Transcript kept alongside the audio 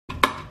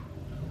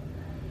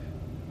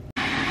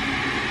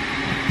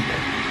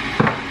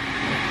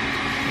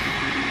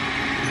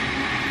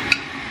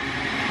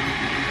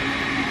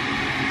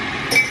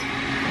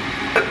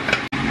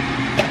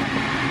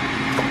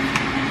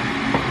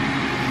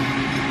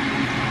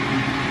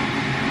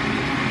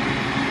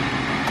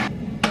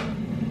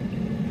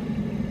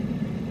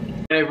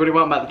everybody,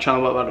 welcome back to the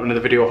channel, welcome back to another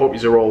video. I hope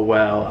you're all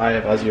well. I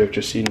have, as you have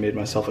just seen, made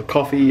myself a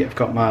coffee. I've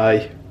got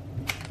my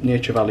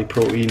Nature Valley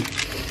protein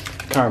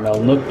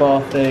caramel nut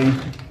bar thing.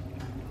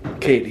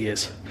 Katie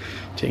is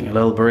taking a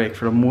little break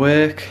from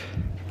work.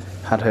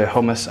 Had her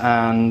hummus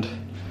and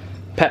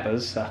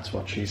peppers, that's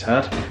what she's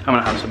had. I'm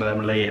gonna have some of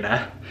them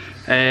later.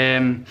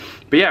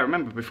 But yeah,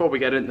 remember, before we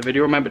get into the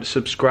video, remember to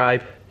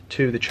subscribe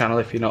to the channel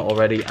if you're not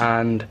already,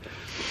 and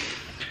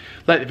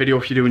like the video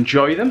if you do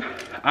enjoy them.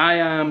 I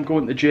am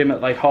going to the gym at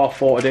like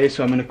 4:30 today,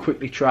 so I'm going to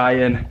quickly try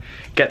and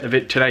get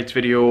tonight's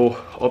video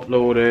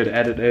uploaded,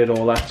 edited,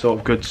 all that sort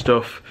of good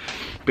stuff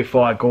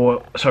before I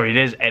go. Sorry, it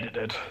is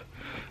edited.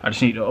 I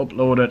just need to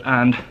upload it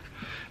and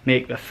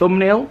make the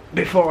thumbnail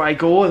before I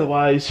go,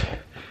 otherwise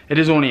it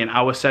is only an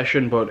hour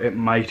session, but it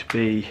might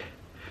be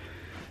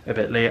a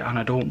bit late and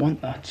I don't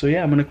want that. So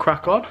yeah, I'm going to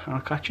crack on and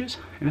I'll catch you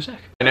in a sec.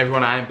 And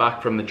everyone, I am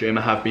back from the gym.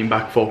 I have been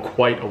back for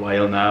quite a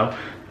while now.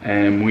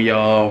 We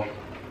are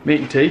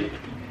making tea.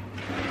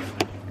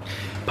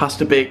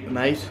 Pasta bake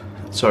tonight.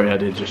 Sorry, I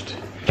did just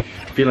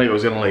feel like I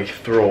was gonna like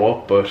throw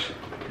up, but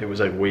it was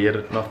like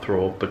weird, not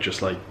throw up, but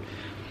just like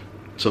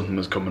something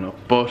was coming up.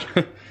 But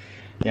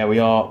yeah, we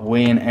are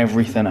weighing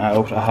everything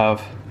out. I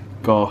have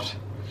got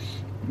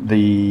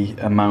the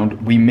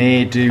amount. We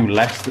may do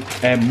less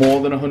than,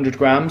 more than 100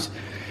 grams,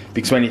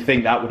 because when you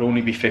think that would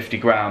only be 50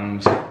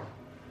 grams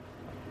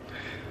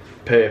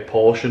per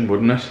portion,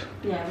 wouldn't it?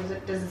 Yeah,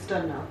 it's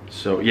done now.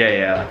 So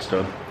yeah, that's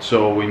done.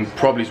 So we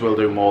probably will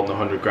do more than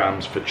 100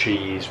 grams for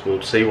cheese.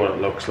 We'll see what it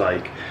looks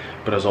like.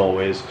 But as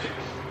always,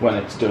 when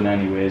it's done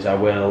anyways, I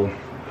will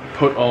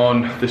put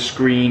on the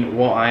screen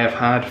what I have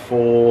had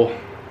for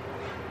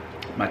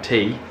my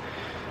tea.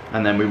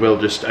 And then we will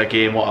just,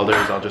 again, what I'll do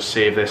is I'll just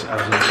save this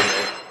as a meal,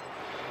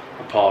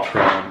 apart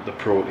from the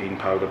protein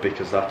powder,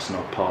 because that's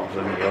not part of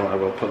the meal. I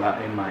will put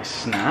that in my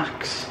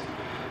snacks.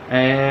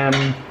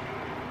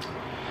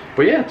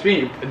 But yeah, to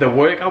me, the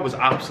workout was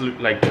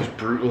absolutely like just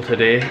brutal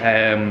today.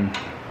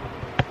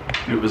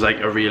 It was like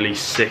a really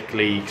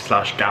sickly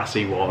 /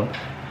 gassy one.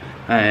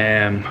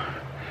 But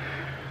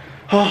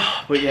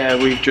yeah,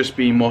 we've just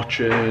been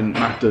watching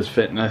Matt Does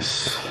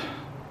Fitness,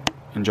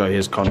 enjoy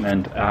his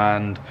content,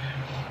 and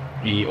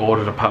he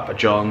ordered a Papa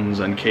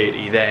John's, and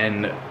Katie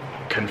then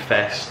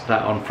confessed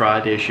that on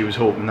Friday she was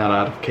hoping that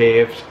I'd have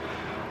caved,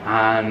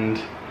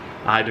 and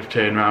I'd have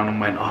turned around and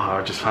went, oh,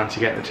 I just fancy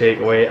getting the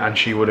takeaway, and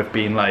she would have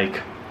been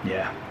like,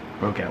 yeah,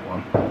 we'll get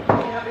one.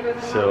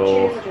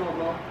 So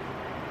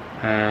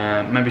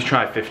maybe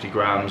try 50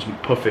 grams,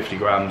 put 50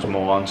 grams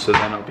more on, so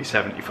then it'll be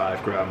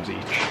 75 grams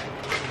each.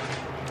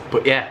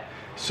 But yeah,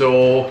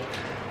 so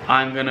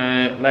I'm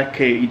gonna let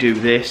Katie do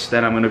this,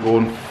 then I'm gonna go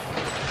and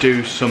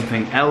do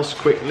something else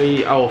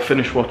quickly. I'll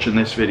finish watching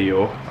this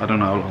video. I don't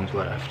know how long's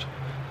left.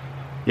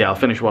 Yeah, I'll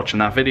finish watching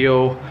that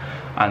video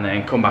and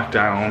then come back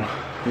down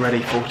ready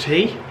for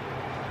tea.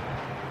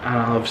 And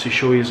I'll obviously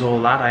show you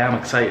all that. I am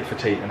excited for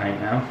tea tonight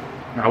now.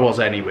 I was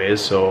anyways,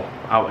 so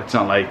it's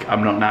not like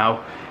I'm not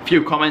now. A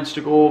few comments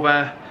to go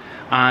over,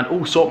 and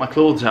oh, sort my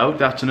clothes out.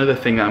 That's another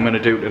thing that I'm going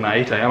to do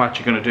tonight. I am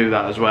actually going to do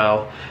that as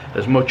well.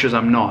 As much as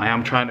I'm not, I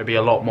am trying to be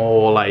a lot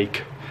more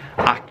like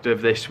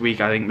active this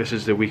week. I think this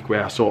is the week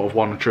where I sort of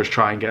want to just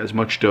try and get as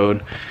much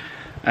done.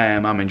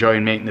 I'm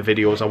enjoying making the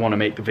videos. I want to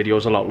make the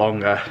videos a lot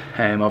longer.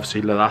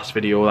 Obviously the last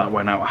video that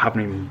went out, I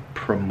haven't even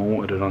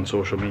promoted it on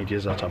social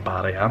medias. That's how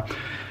bad I am.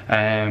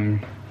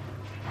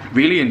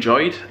 Really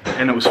enjoyed,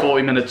 and it was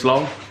 40 minutes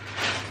long,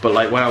 but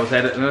like when I was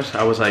editing it,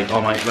 I was like,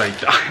 oh my, like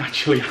I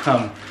actually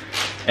am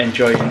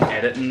enjoying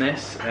editing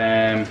this.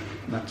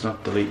 Let's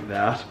not delete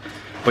that.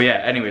 But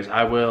yeah, anyways,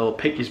 I will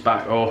pick his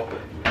back up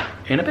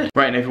in a bit.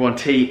 Right, and everyone,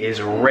 tea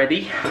is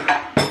ready.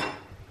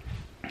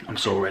 I'm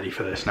so ready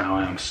for this now.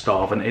 I am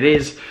starving. It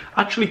is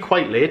actually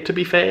quite late, to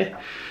be fair.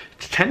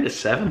 It's 10 to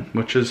 7,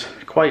 which is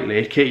quite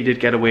late. Katie did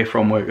get away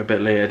from work a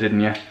bit later,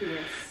 didn't you?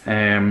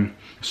 Yes.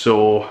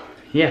 So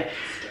yeah,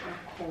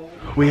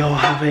 we are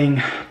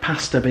having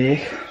pasta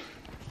bake.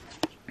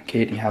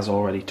 Katie has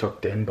already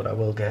tucked in, but I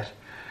will get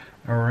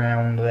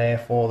around there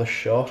for the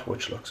shot,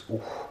 which looks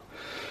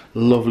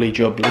lovely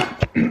jubbly.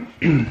 You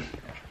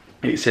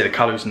can see the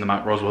calories and the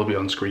macros will be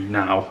on screen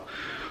now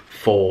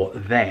for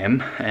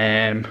them.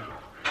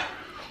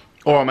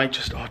 Or I might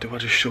just, do I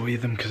just show you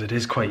them? Because it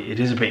is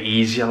a bit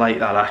easier like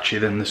that actually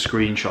than the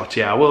screenshots.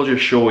 Yeah, I will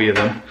just show you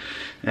them.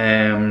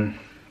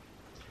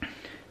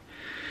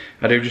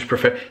 I do just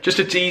prefer,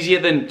 it's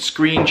easier than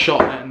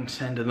screenshotting and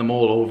sending them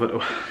all over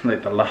to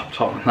like the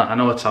laptop and that. I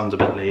know it sounds a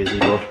bit lazy,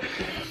 but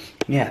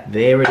yeah,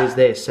 there it is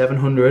there,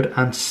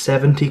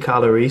 770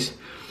 calories.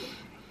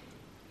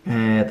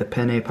 The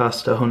penne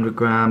pasta, 100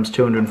 grams,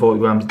 240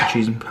 grams of the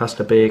cheese and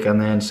pasta bake, and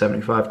then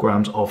 75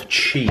 grams of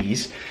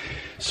cheese.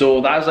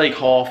 So that's like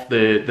half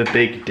the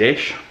big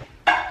dish.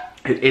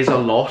 It is a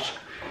lot,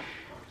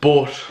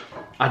 but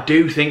I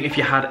do think if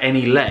you had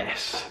any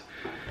less,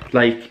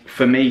 like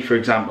for me, for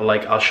example,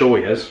 like I'll show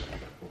you,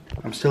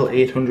 I'm still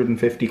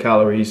 850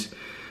 calories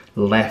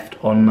left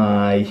on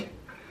my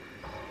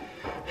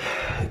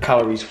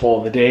calories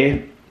for the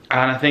day.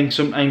 And I think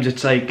sometimes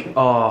it's like,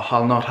 oh,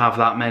 I'll not have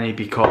that many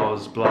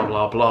because blah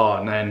blah blah,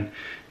 and then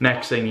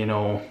next thing you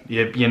know,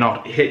 you're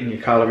not hitting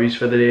your calories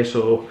for the day.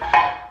 So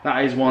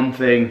that is one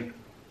thing.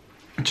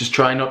 Just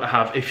try not to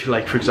have, if you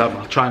like, for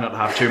example, try not to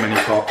have too many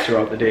carbs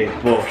throughout the day,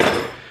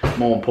 but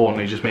more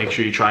importantly, just make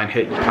sure you try and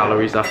hit your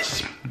calories.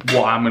 That's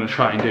what I'm going to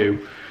try and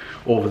do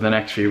over the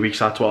next few weeks.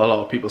 That's what a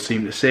lot of people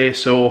seem to say.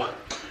 So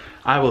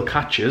I will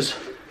catch us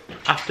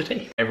after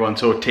tea. Everyone,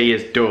 so tea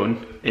is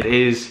done. It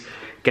is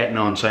getting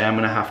on, so I am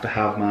going to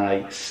have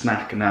my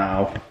snack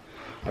now.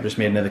 I've just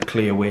made another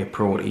clear whey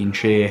protein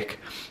shake.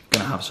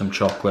 Gonna have some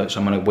chocolate,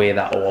 so I'm gonna weigh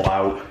that all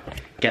out,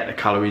 get the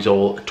calories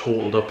all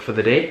totaled up for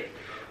the day,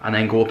 and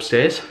then go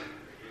upstairs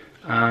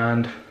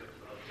and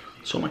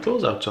sort my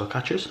clothes out. So I'll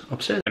catch us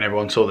upstairs. And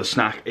everyone, so the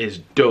snack is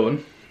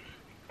done.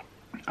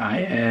 I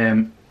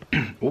am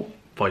oh,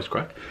 voice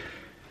crack.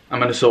 I'm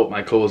gonna sort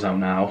my clothes out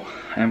now.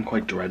 I am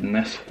quite dreading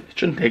this. It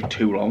shouldn't take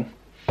too long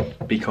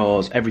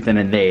because everything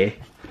in there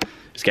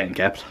is getting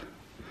kept,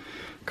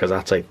 because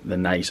that's like the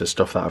nicest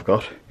stuff that I've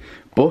got.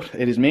 But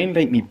it is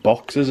mainly like me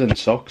boxers and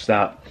socks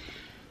that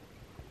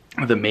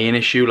are the main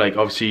issue. Like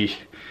obviously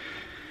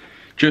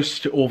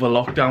just over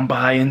lockdown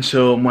buying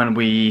some when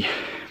we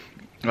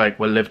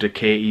lived at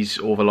Katie's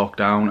over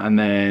lockdown, and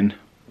then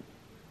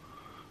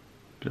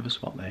bit of a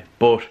spot there.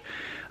 But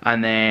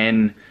and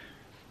then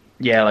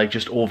yeah, like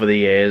just over the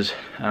years,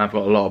 and I've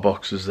got a lot of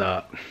boxes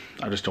that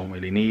I just don't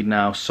really need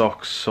now.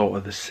 Socks sort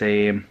of the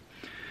same.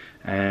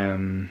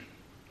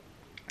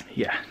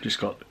 Yeah, just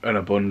got an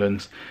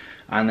abundance.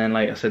 And then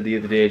like I said the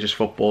other day, just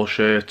football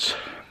shirts,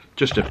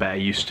 just a better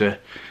used to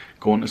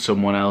going to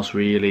someone else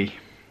really.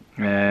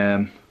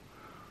 But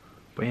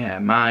yeah,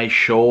 my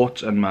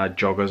shorts and my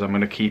joggers I'm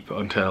going to keep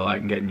until I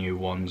can get new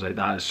ones. Like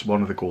that is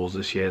one of the goals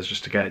this year, is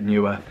just to get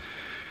newer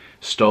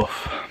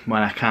stuff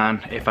when I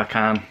can, if I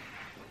can.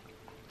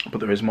 But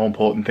there is more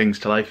important things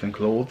to life than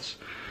clothes.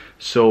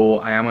 So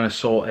I am going to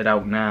sort it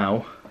out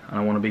now, and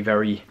I want to be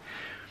very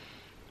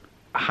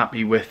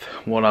happy with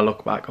what I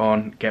look back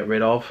on, get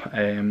rid of.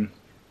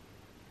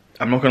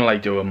 I'm not gonna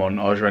like do a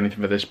montage or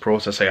anything for this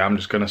process. I'm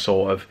just gonna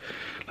sort of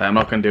like, I'm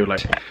not gonna do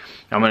like,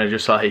 I'm gonna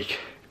just like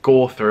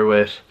go through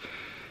it,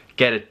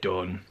 get it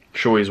done,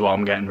 show you what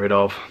I'm getting rid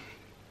of.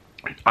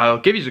 I'll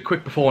give you a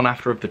quick before and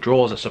after of the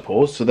drawers, I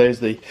suppose. So there's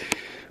the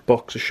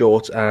boxer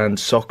shorts and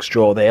socks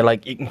drawer there.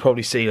 Like you can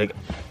probably see, like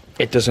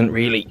it doesn't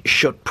really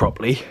shut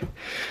properly.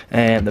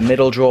 And the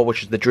middle drawer,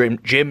 which is the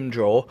gym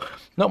drawer,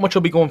 not much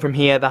will be going from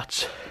here.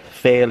 That's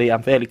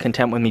I'm fairly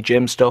content with my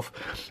gym stuff.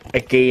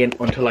 Again,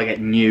 until I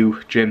get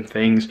new gym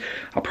things,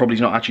 I'll probably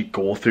not actually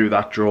go through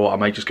that drawer. I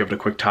might just give it a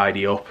quick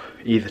tidy up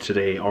either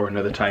today or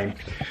another time.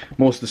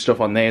 Most of the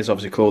stuff on there is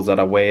obviously clothes that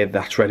I wear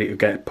that's ready to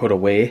get put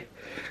away,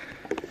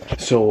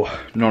 so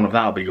none of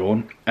that will be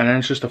going. And then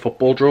it's just a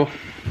football drawer,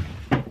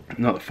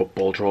 not the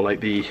football drawer, like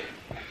the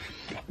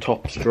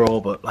tops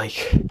drawer, but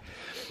like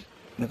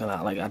look at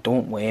that. Like I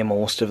don't wear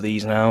most of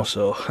these now,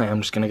 so I'm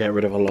just gonna get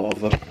rid of a lot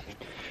of them,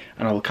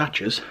 and I will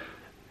catch us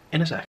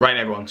in a sec. Right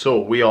everyone,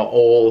 so we are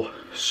all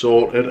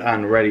sorted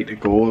and ready to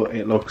go.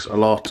 It looks a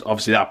lot,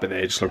 obviously that bit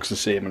there just looks the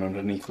same and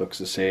underneath looks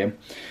the same,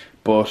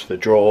 but the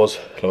drawers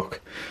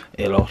look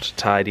a lot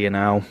tidier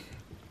now,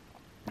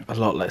 a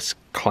lot less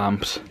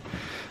clamped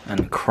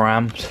and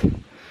cramped.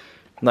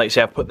 Like I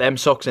say, I've put them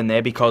socks in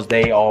there because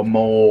they're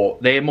more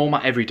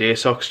my everyday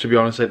socks, to be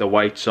honest. Like the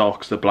white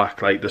socks, the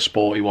black, like the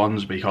sporty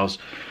ones, because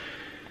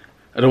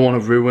I don't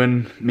want to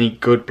ruin me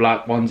good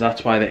black ones.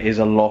 That's why there is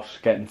a lot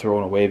getting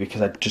thrown away,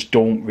 because I just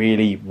don't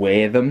really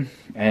wear them.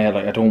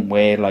 Like I don't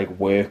wear like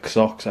work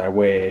socks.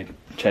 I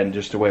tend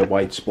just to wear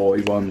white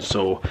sporty ones.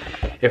 So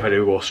if I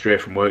do go straight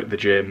from work to the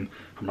gym,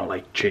 I'm not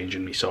like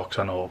changing my socks.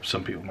 I know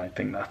some people might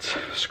think that's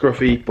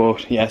scruffy,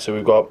 but yeah. So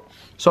we've got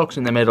socks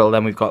in the middle,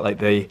 then we've got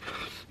like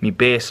me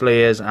base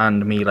layers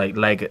and me like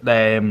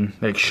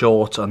like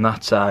shorts on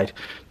that side,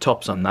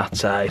 tops on that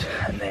side,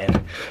 and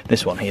then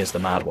this one here is the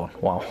mad one.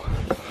 Wow.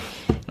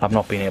 I've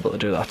not been able to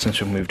do that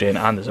since we moved in,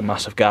 and there's a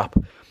massive gap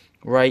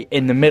right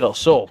in the middle.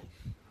 So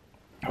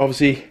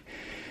obviously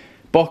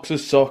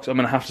boxers, socks, I'm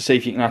going to have to see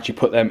if you can actually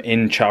put them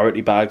in charity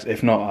bags.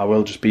 If not, I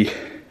will just be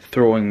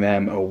throwing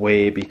them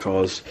away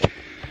because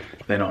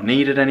they're not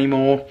needed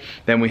anymore.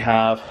 Then we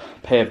have a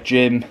pair of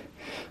gym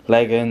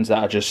leggings that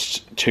are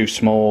just too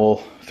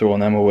small,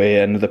 throwing them away.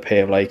 Another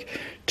pair of like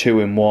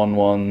 2-in-1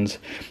 ones,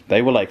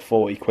 they were like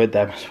 40 quid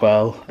them as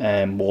well,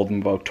 and wore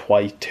them about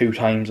 2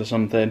 times or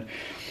something.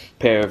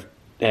 Pair of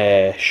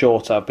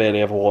shorts that I've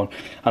barely ever worn,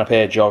 and a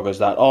pair of joggers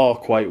that are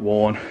quite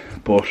worn,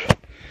 but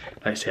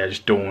like I say,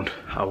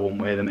 I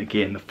won't wear them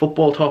again. The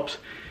football tops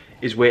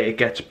is where it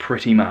gets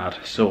pretty mad.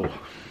 So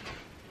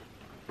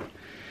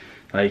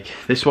like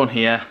this one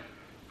here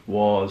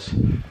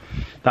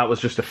that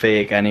was just a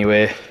fake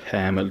anyway.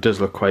 It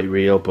does look quite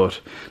real, but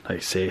like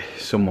I say,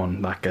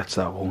 someone that gets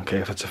that won't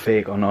care if it's a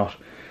fake or not,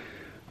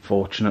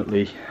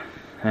 fortunately.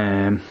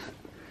 And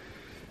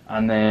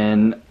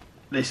then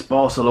this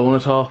Barcelona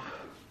top,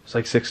 it's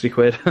like 60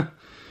 quid.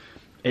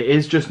 It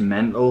is just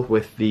mental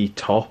with the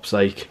tops,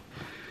 like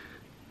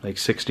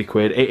 60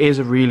 quid. It is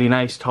a really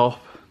nice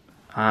top,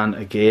 and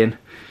again,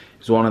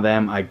 it's one of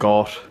them I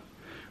got,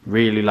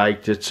 really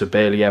liked it, so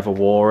barely ever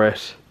wore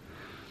it,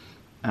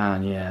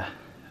 and yeah,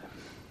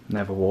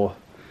 never wore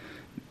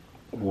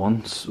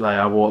once. Like,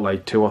 I wore it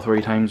like 2 or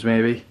 3 times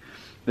maybe.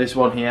 This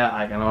one here,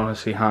 I can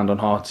honestly hand on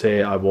heart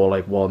say I wore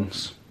like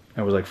once.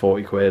 It was like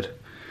 40 quid.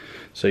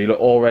 So you look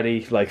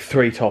already like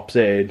 3 tops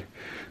in.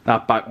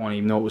 That back one,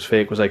 even though it was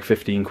fake, was like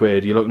 15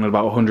 quid. You're looking at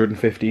about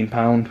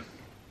 £115.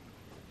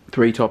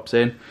 3 tops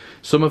in.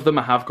 Some of them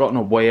I have gotten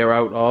a wear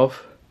out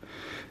of.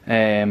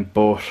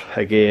 But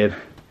again,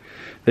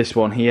 this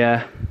one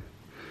here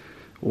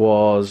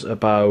was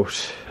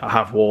about, I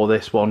have wore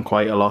this one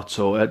quite a lot,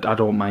 so I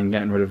don't mind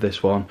getting rid of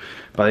this one.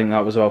 But I think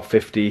that was about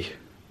 50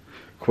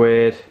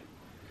 quid.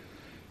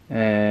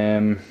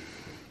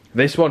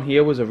 This one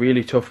here was a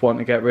really tough one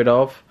to get rid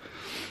of,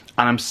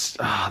 and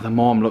the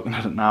more I'm looking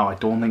at it now, I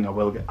don't think I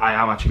will I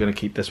am actually going to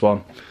keep this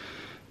one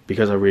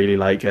because I really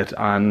like it,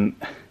 and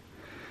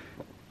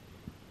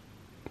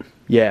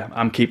yeah,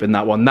 I'm keeping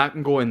that one. That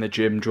can go in the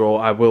gym drawer.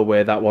 I will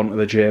wear that one to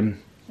the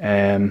gym.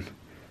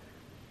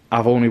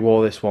 I've only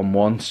wore this one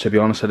once, to be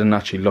honest. I didn't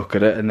actually look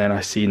at it, and then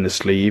I seen the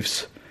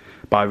sleeves,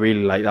 but I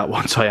really like that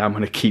one, so I am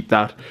going to keep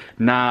that.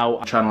 Now,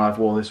 on the channel, I've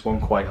wore this one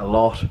quite a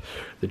lot.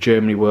 The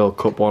Germany World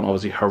Cup one,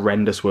 obviously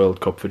horrendous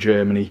World Cup for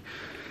Germany.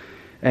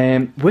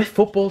 With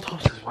football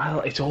tops as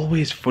well, it's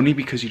always funny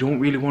because you don't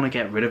really want to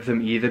get rid of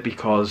them either,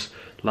 because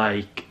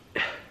like,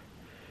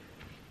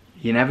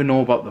 you never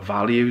know about the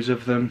values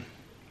of them.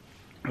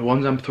 The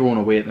ones I'm throwing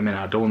away at the minute,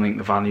 I don't think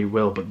the value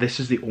will, but this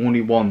is the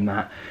only one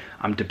that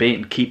I'm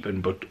debating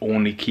keeping, but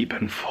only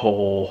keeping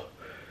for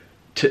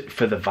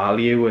the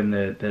value and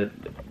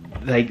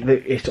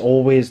it's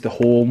always the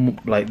home,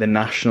 like the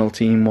national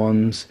team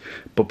ones,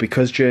 but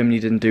because Germany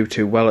didn't do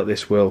too well at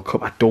this World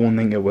Cup, I don't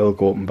think it will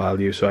go up in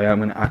value, so I am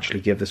going to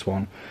actually give this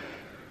one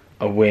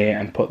away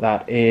and put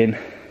that in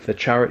the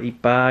charity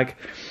bag.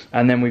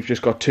 And then we've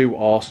just got 2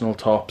 Arsenal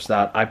tops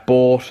that I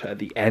bought at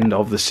the end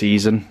of the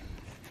season,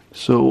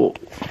 so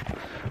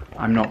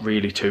I'm not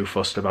really too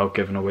fussed about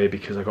giving away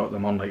because I got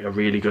them on like a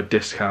really good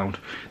discount.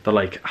 They're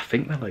like, I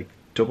think they're like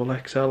double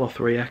XL or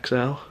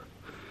 3XL.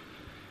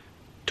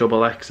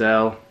 Double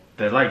XL.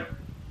 They're like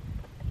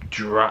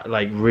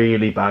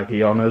really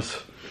baggy on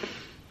us.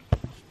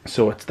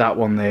 So it's that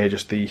one there,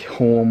 just the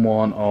home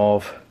one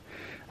of,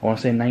 I want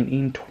to say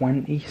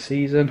 1920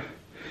 season.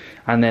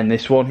 And then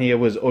this one here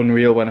was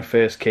unreal when it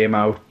first came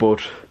out,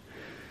 but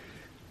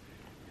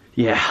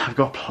yeah, I've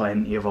got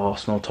plenty of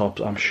Arsenal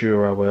tops. I'm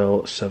sure I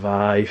will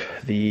survive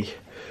the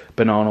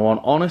banana one.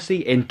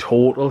 Honestly, in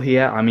total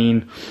here, I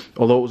mean,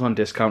 although it was on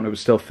discount, it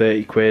was still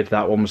 30 quid.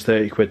 That one was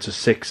 30 quid, so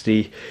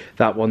 60.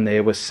 That one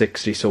there was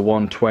 60, so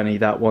 120.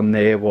 That one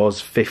there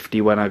was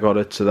 50 when I got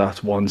it, so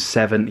that's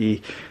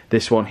 170.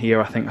 This one here,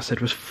 I think I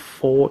said was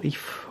 40,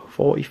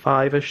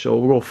 45-ish, so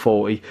we'll go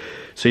 40.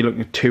 So you're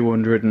looking at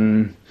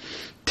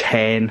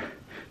 210.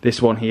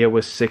 This one here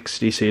was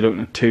 60, so you're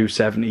looking at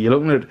 270. You're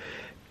looking at,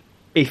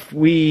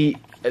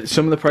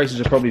 some of the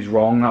prices are probably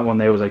wrong. That one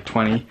there was like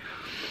 20.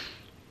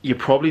 You're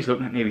probably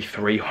looking at nearly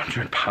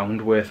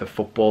 £300 worth of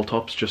football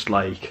tops just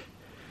like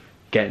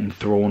getting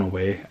thrown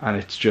away, and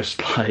it's just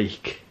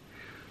like,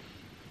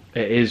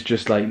 it is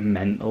just like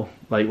mental.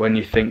 Like when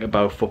you think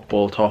about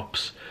football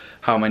tops,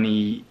 how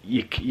many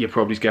you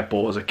probably get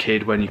bought as a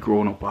kid when you're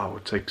growing up. Wow,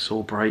 it's like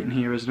so bright in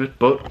here, isn't it?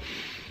 But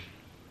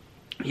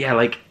yeah,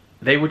 like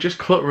they were just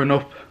cluttering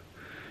up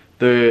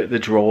the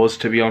drawers,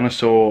 to be honest,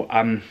 so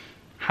I'm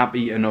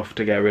happy enough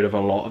to get rid of a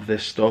lot of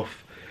this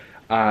stuff.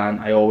 And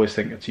I always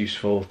think it's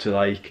useful to,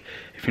 like,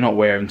 if you're not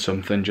wearing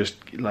something,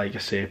 just like I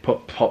say,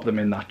 pop them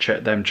in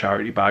them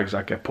charity bags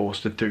that get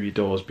posted through your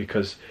doors,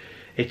 because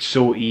it's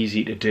so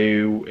easy to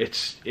do.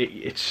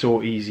 It's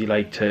so easy,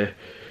 like, to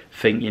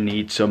think you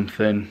need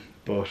something,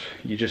 but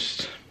you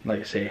just, like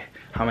I say,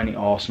 how many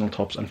Arsenal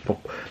tops and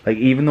like,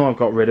 even though I've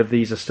got rid of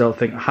these, I still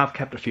think I have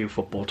kept a few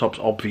football tops,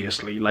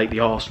 obviously, like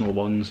the Arsenal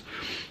ones.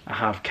 I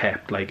have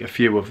kept like a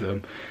few of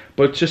them,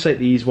 but it's just like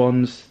these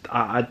ones,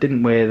 I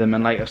didn't wear them,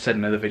 and like I've said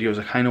in other videos,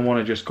 I kind of want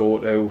to just go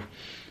to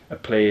a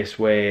place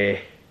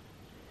where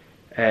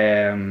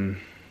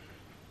I'm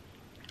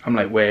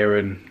like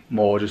wearing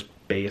more just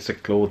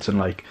basic clothes and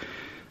like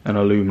an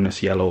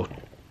luminous yellow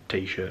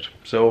t-shirt.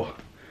 So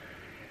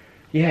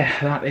yeah,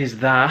 that is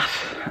that,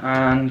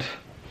 and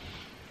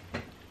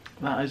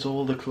that is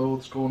all the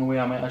clothes going away.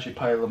 I might actually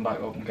pile them back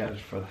up and get it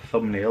for the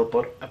thumbnail,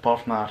 but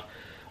apart from that,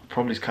 I'll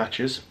probably catch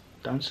you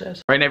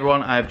downstairs. Right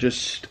everyone, I've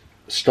just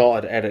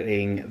started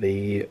editing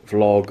the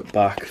vlog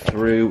back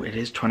through. It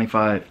is 20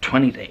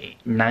 to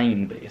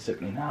 9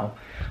 basically now.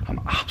 I'm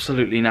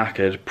absolutely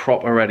knackered,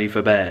 proper ready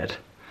for bed.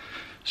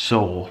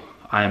 So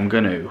I am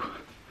going to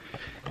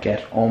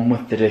get on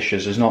with the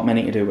dishes. There's not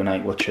many to do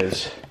tonight, which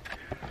is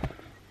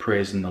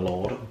praising the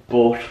Lord,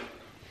 but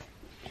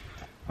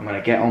I'm going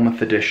to get on with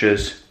the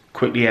dishes,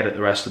 quickly edit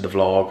the rest of the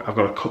vlog. I've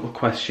got a couple of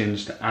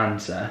questions to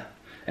answer.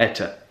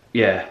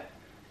 Yeah,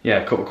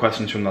 a couple of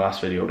questions from the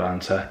last video to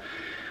answer.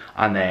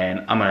 And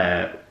then I'm going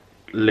to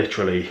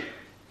literally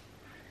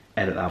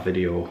edit that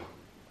video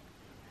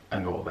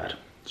and go to bed.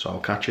 So I'll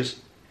catch you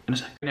in a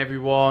second.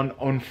 Everyone,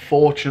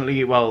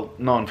 unfortunately, well,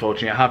 not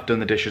unfortunately, I have done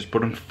the dishes,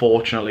 but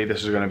unfortunately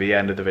this is going to be the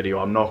end of the video.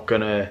 I'm not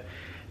going to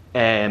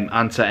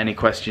answer any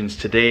questions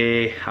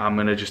today. I'm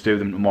going to just do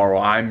them tomorrow.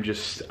 I'm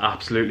just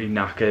absolutely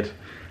knackered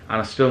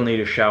and I still need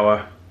a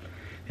shower.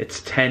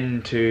 It's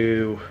 10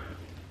 to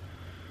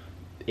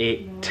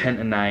 8, 10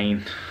 to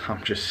 9.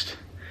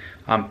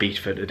 I'm beat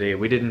for today.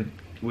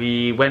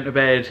 We went to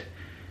bed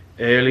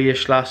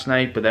early-ish last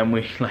night, but then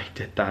we like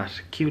did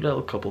that cute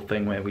little couple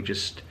thing where we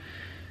just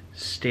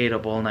stayed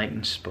up all night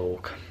and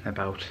spoke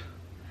about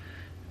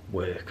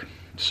work.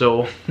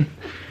 So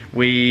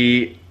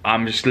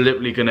I'm just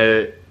literally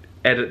gonna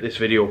edit this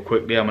video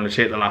quickly. I'm gonna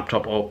take the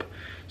laptop up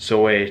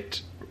so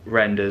it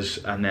renders,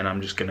 and then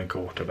I'm just gonna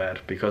go to bed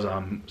because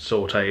I'm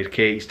so tired.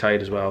 Katie's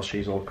tired as well.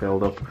 She's all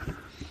curled up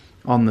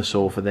on the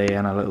sofa there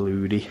and a little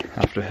hoodie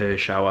after her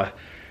shower.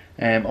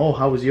 Oh,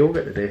 how was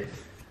yoga today?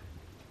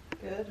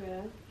 Good,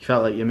 yeah. You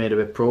felt like you made a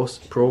bit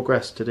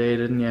progress today,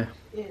 didn't you?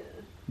 Yeah.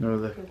 No,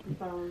 with the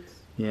balance.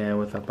 Yeah,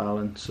 with that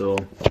balance. So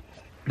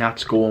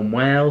that's going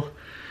well.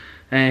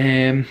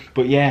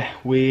 But yeah,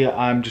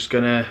 I'm just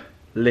gonna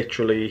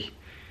literally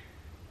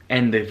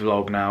end the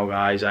vlog now,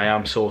 guys. I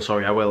am so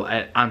sorry. I will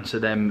answer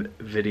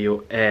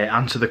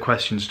the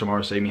questions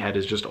tomorrow. See, my head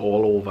is just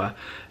all over.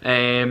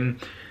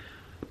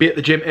 Be at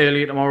the gym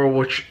early tomorrow,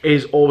 which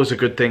is always a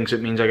good thing, so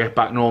it means I get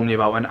back normally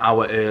about an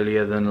hour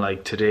earlier than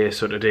like today.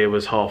 So today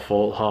was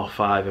 4:30,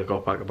 5:30. I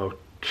got back about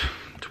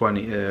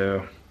 20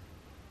 to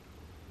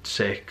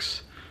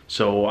 6.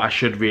 So I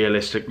should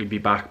realistically be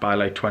back by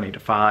like 20 to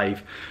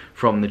 5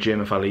 from the gym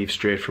if I leave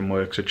straight from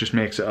work. So it just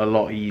makes it a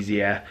lot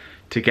easier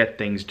to get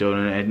things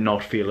done and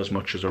not feel as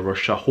much as a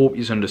rush. I hope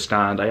you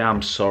understand. I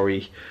am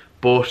sorry,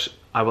 but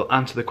I will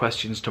answer the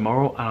questions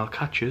tomorrow and I'll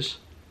catch you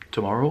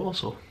tomorrow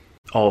also.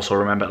 Also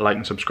remember to like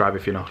and subscribe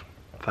if you're not.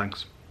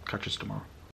 Thanks. Catch us tomorrow.